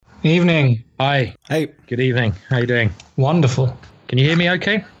Evening. Hi. Hey. Good evening. How you doing? Wonderful. Can you hear me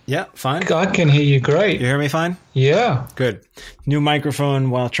okay? Yeah, fine. I can hear you great. You hear me fine? Yeah. Good. New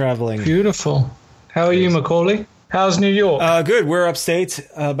microphone while traveling. Beautiful. How are you, Macaulay? How's New York? Good. We're upstate,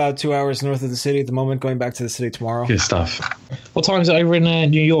 about 2 hours north of the city at the moment, going back to the city tomorrow. Good stuff. What time is it over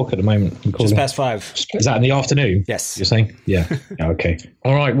in New York at the moment? Just past 5. Is that in the afternoon? Yes. You're saying? Yeah. Okay.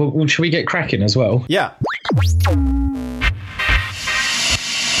 All right. Well, should we get cracking as well? Yeah.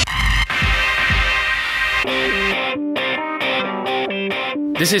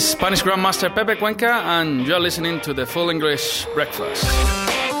 This is Spanish Grandmaster Pepe Cuenca, and you're listening to the Full English Breakfast.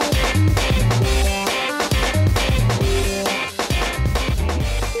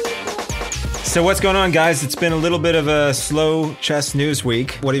 So what's going on, guys? It's been a little bit of a slow chess news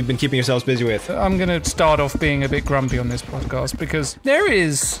week. What have you been keeping yourselves busy with? I'm going to start off being a bit grumpy on this podcast because there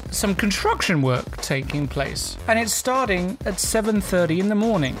is some construction work taking place, and it's starting at 7:30 in the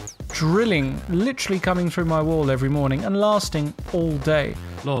morning. Drilling literally coming through my wall every morning and lasting all day.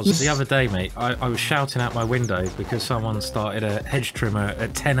 Laws, the other day, mate, I was shouting out my window because someone started a hedge trimmer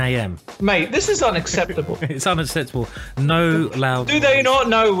at 10 a.m. Mate, this is unacceptable. It's unacceptable. No loud... Do they not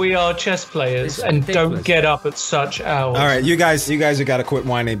know we are chess players and don't get up at such hours? All right, you guys have got to quit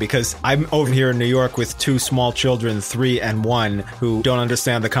whining because I'm over here in New York with 2 small children, 3 and 1, who don't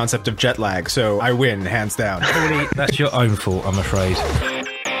understand the concept of jet lag. So I win, hands down. Really, that's your own fault, I'm afraid.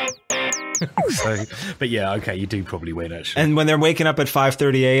 But yeah, okay, you do probably win, actually. And when they're waking up at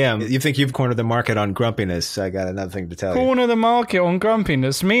 5:30 a.m., you think you've cornered the market on grumpiness. I got another thing to tell you. Corner the market on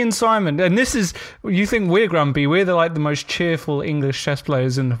grumpiness. Me and Simon, and this is, you think we're grumpy, we're the most cheerful English chess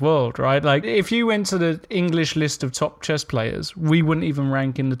players in the world, right? Like, if you went to the English list of top chess players, we wouldn't even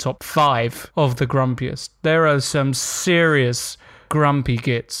rank in the top 5 of the grumpiest. There are some serious grumpy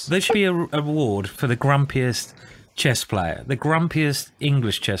gits. There should be a award for the grumpiest chess player, the grumpiest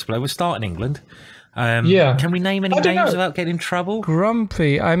English chess player. We'll start in England. Yeah. Can we name any names without getting in trouble?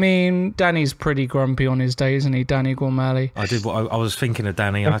 Grumpy. I mean, Danny's pretty grumpy on his day, isn't he? Danny Gormali. I was thinking of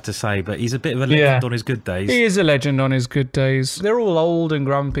Danny, I have to say, but he's a bit of a legend on his good days. He is a legend on his good days. They're all old and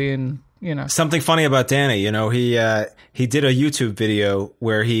grumpy and, you know. Something funny about Danny, you know, he did a YouTube video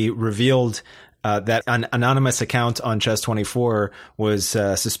where he revealed that an anonymous account on Chess24 was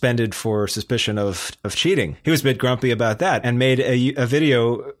suspended for suspicion of cheating. He was a bit grumpy about that and made a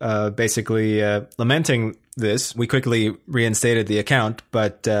video basically lamenting this. We quickly reinstated the account,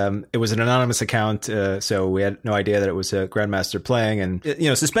 but it was an anonymous account, so we had no idea that it was a grandmaster playing. And, you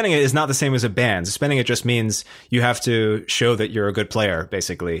know, suspending it is not the same as a ban. Suspending it just means you have to show that you're a good player,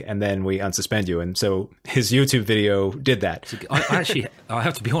 basically, and then we unsuspend you. And so his YouTube video did that. I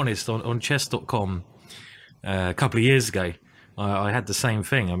have to be honest, on chess.com a couple of years ago, I had the same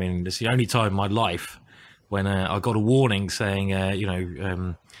thing. I mean, it's the only time in my life when I got a warning saying,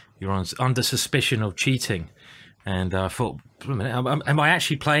 you're under suspicion of cheating. And I thought, wait a minute, am I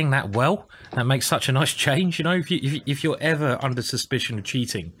actually playing that well? That makes such a nice change, you know, if you're ever under suspicion of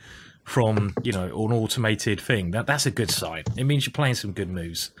cheating from, you know, an automated thing, that's a good sign. It means you're playing some good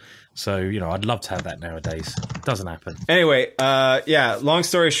moves. So, you know, I'd love to have that nowadays. It doesn't happen. Anyway, long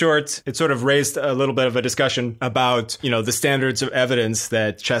story short, it sort of raised a little bit of a discussion about, you know, the standards of evidence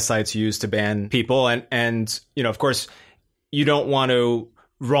that chess sites use to ban people. And you know, of course, you don't want to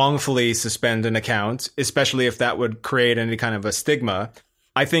wrongfully suspend an account, especially if that would create any kind of a stigma.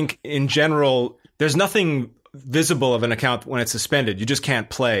 I think in general, there's nothing visible of an account when it's suspended. You just can't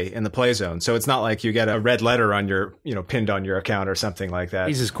play in the play zone. So it's not like you get a red letter on your, you know, pinned on your account or something like that.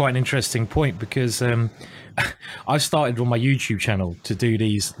 This is quite an interesting point because I started on my YouTube channel to do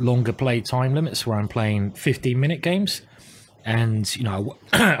these longer play time limits where I'm playing 15-minute games. And, you know,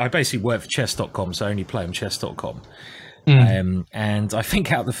 I basically work for chess.com, so I only play on chess.com. And I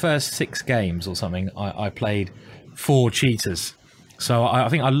think out of the first 6 games or something, I played 4 cheaters. So I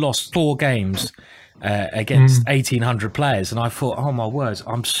think I lost 4 games against 1,800 players. And I thought, oh my words,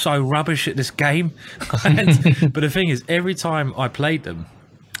 I'm so rubbish at this game. But the thing is, every time I played them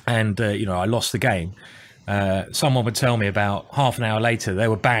and, you know, I lost the game, someone would tell me about half an hour later, they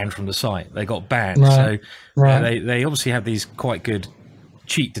were banned from the site. They got banned. Right. So they obviously have these quite good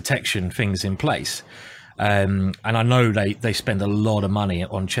cheat detection things in place. And I know they spend a lot of money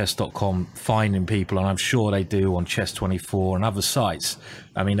on chess.com finding people, and I'm sure they do on Chess24 and other sites.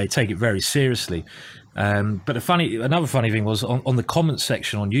 I mean, they take it very seriously. But another funny thing was on the comments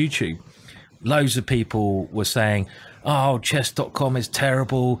section on YouTube, loads of people were saying, oh, chess.com is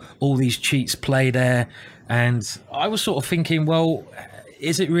terrible, all these cheats play there. And I was sort of thinking, well,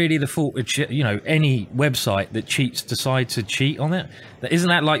 is it really the fault of, you know, any website that cheats decide to cheat on it? Isn't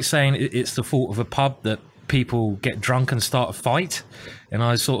that like saying it's the fault of a pub that people get drunk and start a fight. And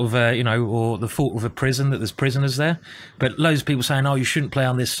I sort of, or the fault of a prison, that there's prisoners there. But loads of people saying, oh, you shouldn't play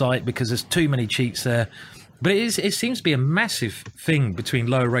on this site because there's too many cheats there. But it seems to be a massive thing between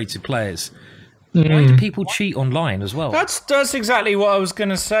lower rated players. Why do people cheat online as well? That's exactly what I was going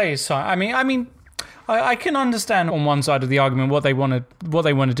to say. So, I mean, I can understand on one side of the argument what they want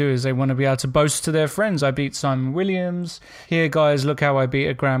to do is they want to be able to boast to their friends. I beat Simon Williams. Here, guys, look how I beat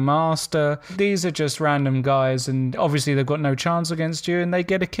a Grandmaster. These are just random guys, and obviously they've got no chance against you, and they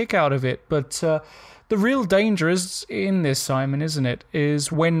get a kick out of it. But the real danger is in this, Simon, isn't it?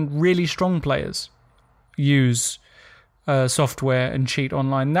 Is when really strong players use software and cheat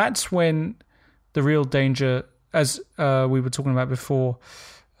online. That's when the real danger, as we were talking about before.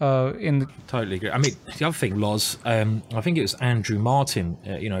 Totally agree. I mean, the other thing, Loz, I think it was Andrew Martin.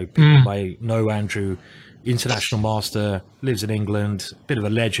 People may know Andrew, international master, lives in England, bit of a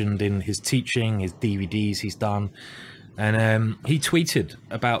legend in his teaching, his DVDs he's done, and he tweeted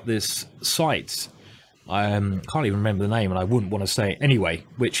about this site. I can't even remember the name, and I wouldn't want to say it anyway.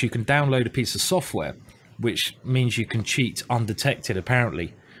 Which you can download a piece of software, which means you can cheat undetected,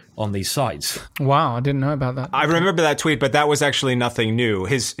 apparently, on these sites. Wow, I didn't know about that. I remember that tweet, but that was actually nothing new.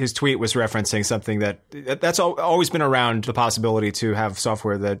 His tweet was referencing something that's always been around, the possibility to have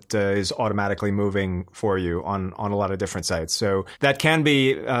software that is automatically moving for you on a lot of different sites. So that can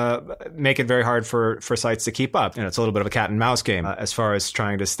be make it very hard for sites to keep up. It's a little bit of a cat and mouse game as far as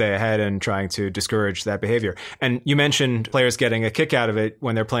trying to stay ahead and trying to discourage that behavior. And you mentioned players getting a kick out of it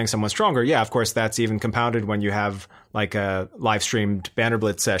when they're playing someone stronger. Yeah, of course, that's even compounded when you have like a live streamed Banner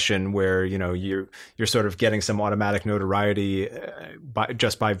Blitz session where, you're sort of getting some automatic notoriety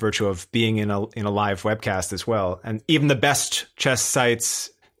just by virtue of being in a live webcast as well. And even the best chess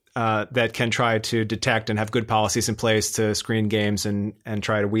sites that can try to detect and have good policies in place to screen games and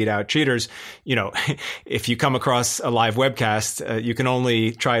try to weed out cheaters, if you come across a live webcast, you can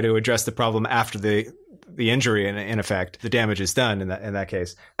only try to address the problem after the injury, in effect, the damage is done in that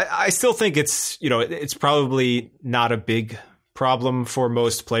case. I still think it's probably not a big problem for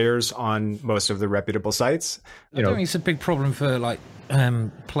most players on most of the reputable sites. I don't think it's a big problem for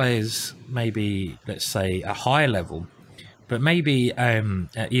players, maybe, let's say, a higher level, but maybe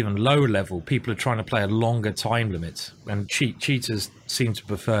at even lower level, people are trying to play a longer time limit, and cheaters seem to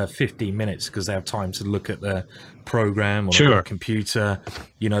prefer 15 minutes because they have time to look at the program or the computer,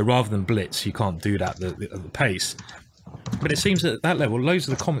 rather than Blitz. You can't do that at the pace. But it seems that at that level, loads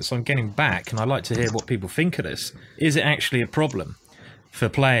of the comments I'm getting back, and I'd like to hear what people think of this, is it actually a problem for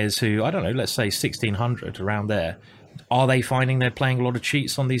players who, I don't know, let's say 1600, around there, are they finding they're playing a lot of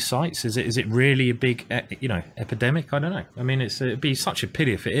cheats on these sites? Is it really a big, epidemic? I don't know. I mean, it'd be such a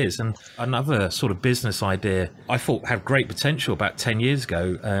pity if it is. And another sort of business idea I thought had great potential about 10 years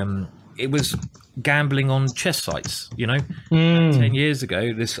ago, it was gambling on chess sites, 10 years ago,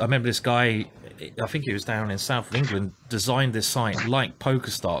 I remember this guy, I think he was down in south of England, designed this site like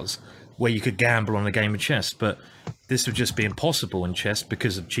PokerStars where you could gamble on a game of chess, but this would just be impossible in chess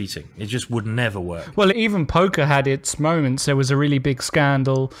because of cheating. It just would never work. Well, even poker had its moments. There was a really big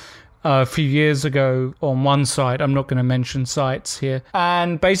scandal a few years ago on one site. I'm not going to mention sites here.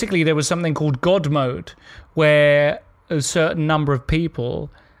 And basically there was something called God mode, where a certain number of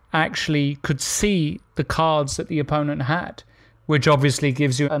people actually could see the cards that the opponent had, which obviously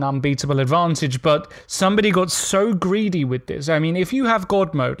gives you an unbeatable advantage. But somebody got so greedy with this. I mean, if you have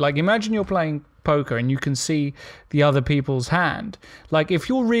God mode, like imagine you're playing poker and you can see the other people's hand. Like if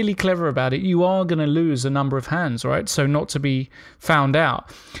you're really clever about it, you are going to lose a number of hands, right? So not to be found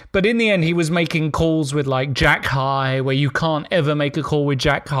out. But in the end, he was making calls with like Jack High, where you can't ever make a call with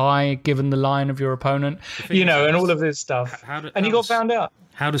Jack High given the line of your opponent, and all of this stuff. And he got found out.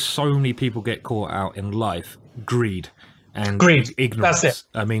 How do so many people get caught out in life? Greed. And ignorance. That's it.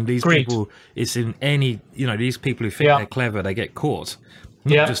 I mean, these people, it's in any, these people who think they're clever, they get caught.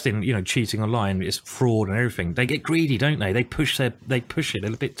 Not just in, cheating online, it's fraud and everything. They get greedy, don't they? They push it a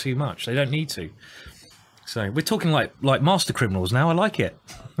little bit too much. They don't need to. So we're talking like master criminals now. I like it.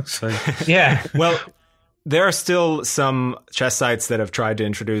 So yeah. Well, there are still some chess sites that have tried to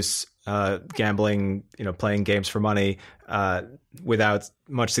introduce gambling, playing games for money without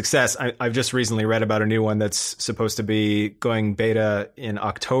much success. I've just recently read about a new one that's supposed to be going beta in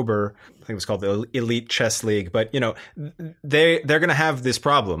October. I think it was called the Elite Chess League. But, they're going to have this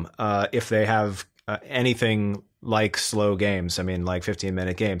problem if they have anything like slow games. I mean, like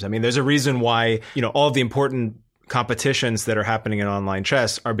 15-minute games. I mean, there's a reason why, all of the important competitions that are happening in online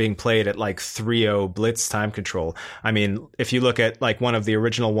chess are being played at like 3-0 blitz time control. I mean, if you look at like one of the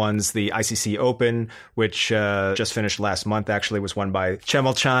original ones, the ICC Open, which just finished last month, actually was won by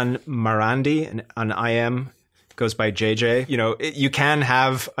Chemelchan Marandi, an IM. Goes by JJ. You know, you can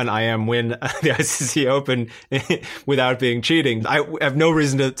have an IM win the ICC Open without being cheating. I have no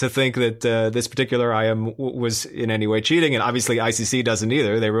reason to think that this particular IM was in any way cheating, and obviously ICC doesn't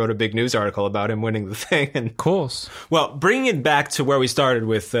either. They wrote a big news article about him winning the thing. And, of course. Well, bringing it back to where we started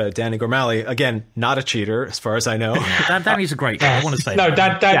with Danny Gormley, again, not a cheater as far as I know. Danny's a great guy. I want to say no,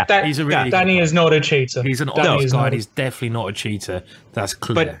 he's a really Danny is not a cheater. He's an honest guy. He's definitely not a cheater. That's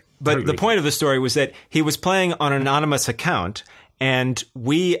clear. But Totally. The point of the story was that he was playing on an anonymous account, and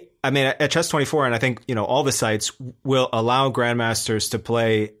at Chess24, and I think, you know, all the sites will allow grandmasters to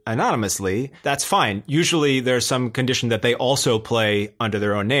play anonymously. That's fine. Usually there's some condition that they also play under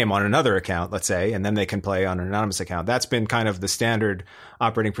their own name on another account, let's say, and then they can play on an anonymous account. That's been kind of the standard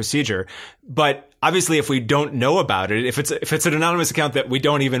operating procedure. But obviously, if we don't know about it, if it's an anonymous account that we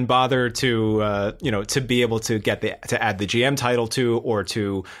don't even bother to to be able to get to add the GM title to, or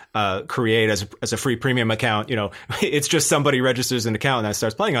to create as a free premium account, you know, it's just somebody registers an account and that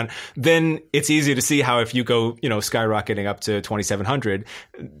starts playing on, then it's easy to see how if you go, you know, skyrocketing up to 2,700,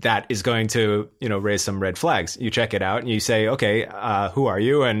 that is going to, you know, raise some red flags. You check it out and you say, okay, who are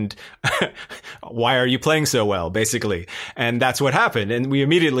you and why are you playing so well, basically? And that's what happened. And we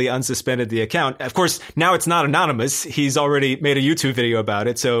immediately unsuspended the account. Of course, now it's not anonymous. He's already made a YouTube video about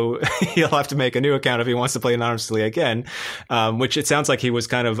it, so he'll have to make a new account if he wants to play anonymously again, which it sounds like he was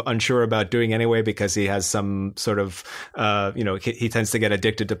kind of unsure about doing anyway, because he has some sort of, he tends to get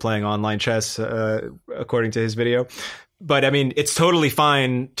addicted to playing online chess, according to his video. But I mean, it's totally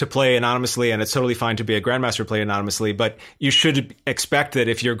fine to play anonymously, and it's totally fine to be a grandmaster play anonymously. But you should expect that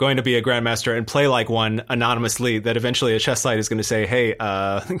if you're going to be a grandmaster and play like one anonymously, that eventually a chess site is going to say, "Hey,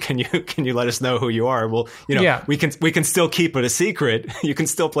 can you let us know who you are?" Well, you know, yeah. we can still keep it a secret. You can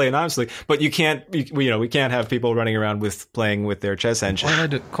still play anonymously, but we can't have people running around playing with their chess engine. I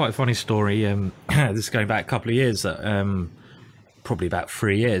heard a quite funny story. This is going back a couple of years. Probably about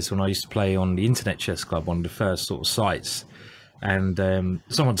 3 years, when I used to play on the Internet Chess Club, one of the first sort of sites, and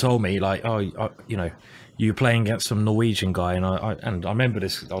someone told me like, you're playing against some Norwegian guy, and I remember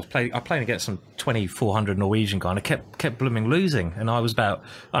this. I was playing against some 2,400 Norwegian guy, and I kept blooming losing, and I was I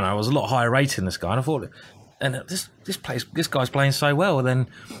was a lot higher rated than this guy, and I thought, and this guy's playing so well. And then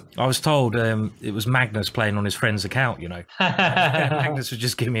I was told it was Magnus playing on his friend's account, you know. Magnus was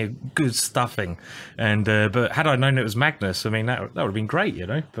just giving me a good stuffing. And but had I known it was Magnus, I mean, that would have been great, you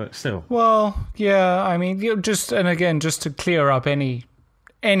know, but still. Well, yeah, I mean, just to clear up any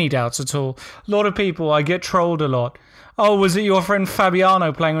doubts at all, a lot of people, I get trolled a lot. Oh, was it your friend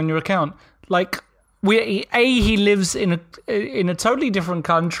Fabiano playing on your account? Like, he lives in a totally different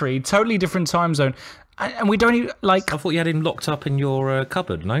country, totally different time zone. And we don't even, like... I thought you had him locked up in your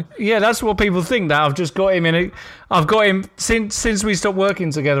cupboard, no? Yeah, that's what people think, that I've just got him I've got him, since we stopped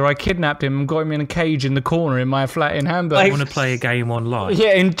working together, I kidnapped him and got him in a cage in the corner in my flat in Hamburg. I want to play a game online.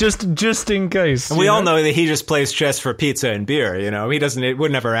 Yeah, just in case. And we all know that he just plays chess for pizza and beer, you know? He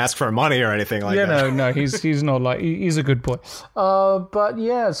would never ask for money or anything like that. No, he's not like... He's a good boy. But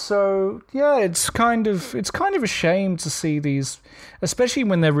yeah, so... Yeah, it's kind of a shame to see these... Especially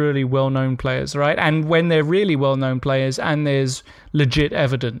when they're really well-known players, right? And when they're really well-known players and there's legit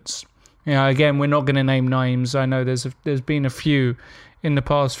evidence. You know, again, we're not going to name names. I know there's been a few in the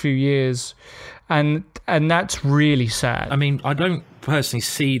past few years, and that's really sad. I mean, I don't personally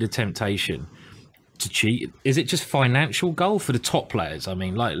see the temptation to cheat. Is it just financial goal for the top players? I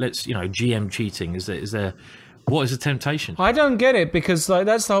mean, like, GM cheating. Is there what is the temptation? I don't get it, because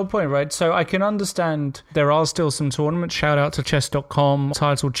that's the whole point, right? So I can understand there are still some tournaments, shout out to chess.com,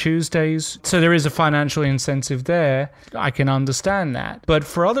 titled Tuesdays. So there is a financial incentive there. I can understand that. But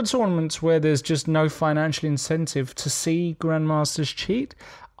for other tournaments where there's just no financial incentive to see grandmasters cheat,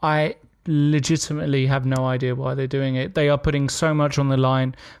 I legitimately have no idea why they're doing it. They are putting so much on the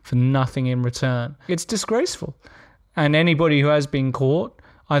line for nothing in return. It's disgraceful. And anybody who has been caught,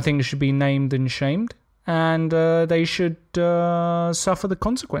 I think, should be named and shamed. And they should suffer the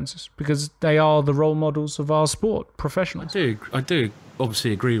consequences, because they are the role models of our sport, professionals. I do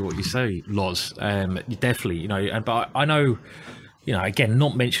obviously agree with what you say, Loz. Definitely, you know. But I know, you know, again,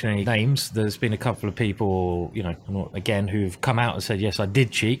 not mentioning any names, there's been a couple of people, you know, again, who've come out and said, yes, I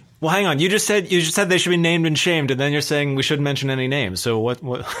did cheat. Well, hang on. You just said they should be named and shamed, and then you're saying we shouldn't mention any names. So what?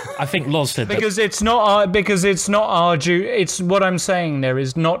 I think Loz said because that. It's not our duty. It's what I'm saying. There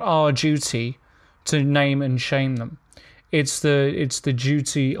is not our duty to name and shame them. It's the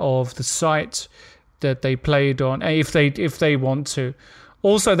duty of the site that they played on, if they want to.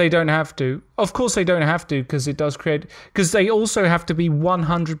 Also, they don't have to. Of course, they don't have to, because it does create. Because they also have to be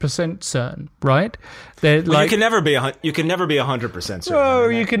 100% certain, right? You can never be 100% certain. Oh,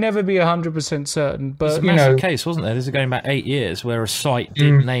 you can never be 100% certain. But there's a massive case, wasn't there? This is going back 8 years, where a site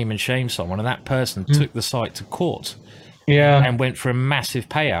did name and shame someone, and that person took the site to court. Yeah, and went for a massive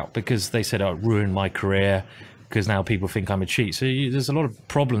payout because they said, "Oh, it ruined my career." Because now people think I'm a cheat. So there's a lot of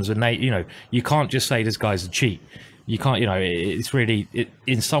problems with Nate. You can't just say this guy's a cheat. You can't, it's really,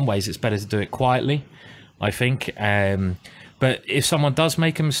 in some ways, it's better to do it quietly, I think. But if someone does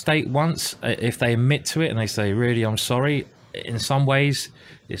make a mistake once, if they admit to it and they say, really, I'm sorry, in some ways,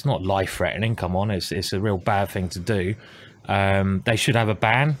 it's not life-threatening, come on, it's a real bad thing to do. They should have a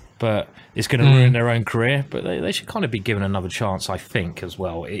ban, but it's going to ruin their own career. But they should kind of be given another chance, I think, as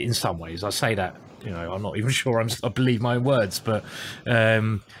well, in some ways. I say that, I'm not even sure I believe my own words, but I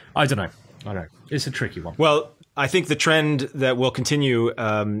don't know. It's a tricky one. Well, I think the trend that will continue,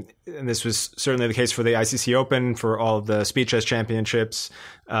 and this was certainly the case for the ICC Open, for all of the Speed Chess Championships,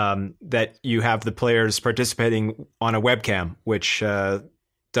 that you have the players participating on a webcam, which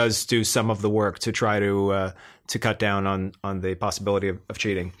does do some of the work to try to cut down on the possibility of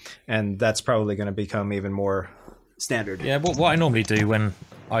cheating. And that's probably going to become even more standard. Yeah, what I normally do when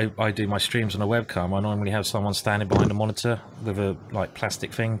I do my streams on a webcam, I normally have someone standing behind a monitor with a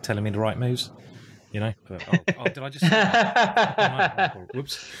plastic thing telling me the right moves. But did I just say that?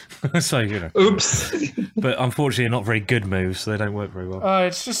 Whoops. So, Oops. But unfortunately, not very good moves, so they don't work very well. Oh,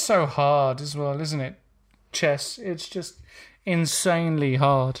 it's just so hard as well, isn't it? Chess. It's just insanely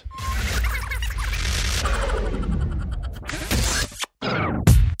hard.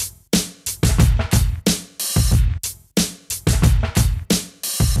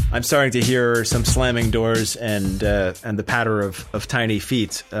 I'm starting to hear some slamming doors and the patter of tiny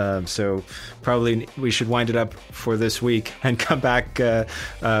feet. So probably we should wind it up for this week and come back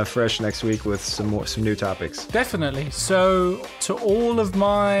fresh next week with some new topics. Definitely. So to all of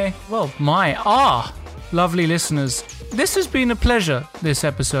our lovely listeners, this has been a pleasure, this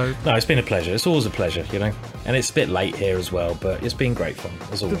episode. No, it's been a pleasure. It's always a pleasure, And it's a bit late here as well, but it's been great fun,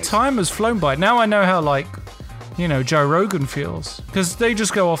 as always. The time has flown by. Now I know how, Joe Rogan feels, because they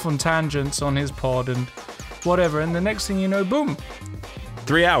just go off on tangents on his pod and whatever, and the next thing you know, boom,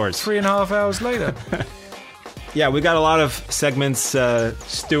 3 hours, 3.5 hours later. Yeah, we got a lot of segments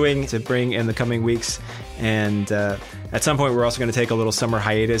stewing to bring in the coming weeks, and at some point we're also going to take a little summer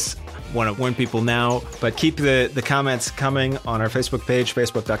hiatus. Want to warn people now, but keep the comments coming on our Facebook page,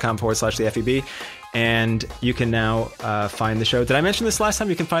 facebook.com/the FEB. And you can now find the show. Did I mention this last time?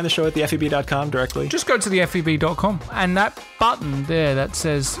 You can find the show at thefeb.com directly. Just go to thefeb.com, and that button there that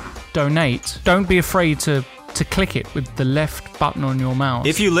says donate, don't be afraid to click it with the left button on your mouse.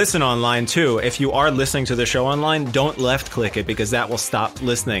 If you listen online too, if you are listening to the show online, don't left click it, because that will stop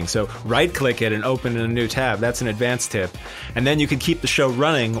listening. So right click it and open a new tab. That's an advanced tip. And then you can keep the show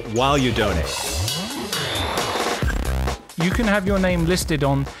running while you donate. You can have your name listed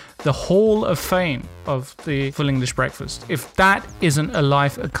on the Hall of Fame of the Full English Breakfast. If that isn't a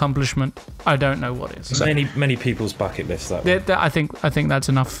life accomplishment, I don't know what is. Many people's bucket list, that one. I think that's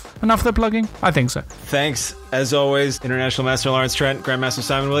enough. Enough of the plugging? I think so. Thanks, as always, International Master Lawrence Trent, Grandmaster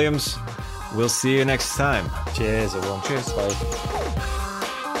Simon Williams. We'll see you next time. Cheers, everyone. Cheers. Bye.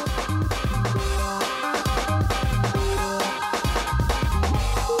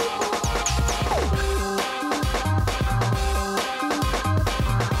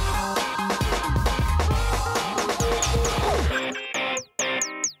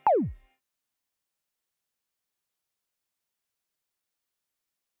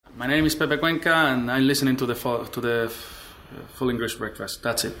 My name is Pepe Cuenca, and I'm listening to the Full English Breakfast.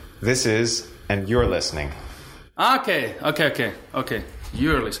 That's it. This is, and you're listening. Okay.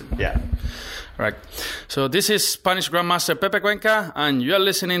 You're listening. Yeah. All right. So this is Spanish Grandmaster Pepe Cuenca, and you're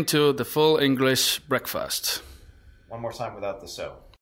listening to the Full English Breakfast. One more time without the so.